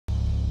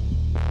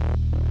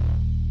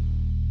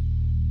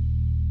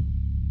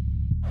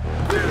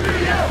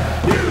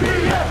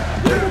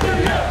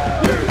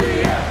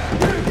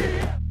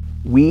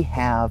We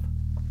have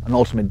an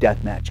ultimate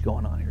death match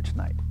going on here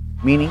tonight,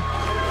 meaning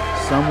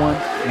someone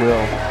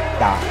will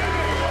die.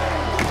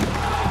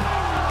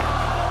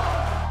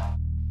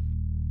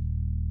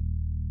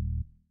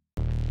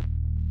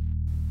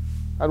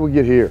 How do we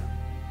get here?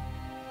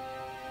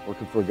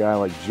 Working for a guy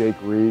like Jake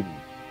Reed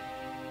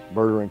and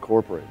Murder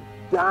Incorporated.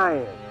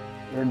 Dying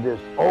in this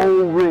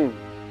old ring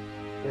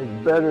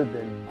is better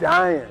than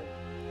dying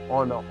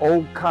on an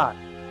old cot.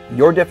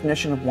 Your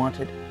definition of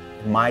wanted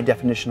and my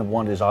definition of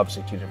wanted is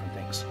obviously two different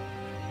things.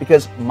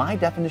 Because my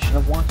definition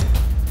of wanted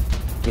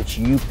gets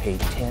you paid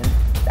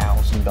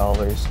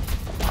 $10,000.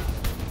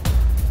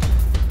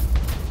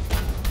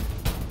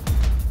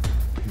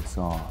 Piss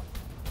off.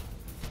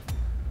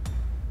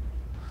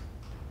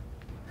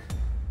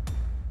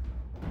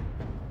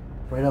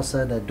 Right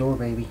outside that door,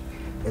 baby,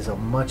 is a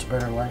much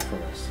better life for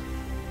us.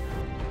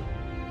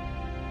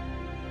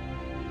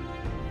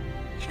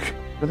 You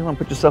really want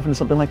to put yourself into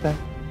something like that?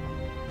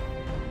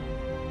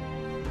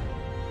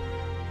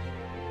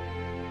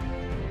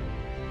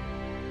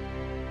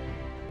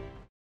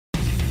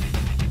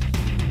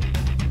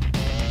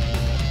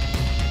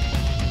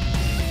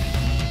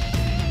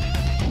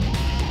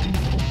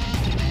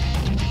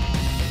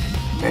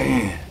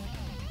 Man,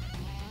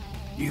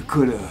 you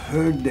could have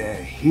heard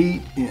that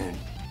heat in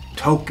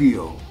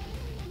Tokyo.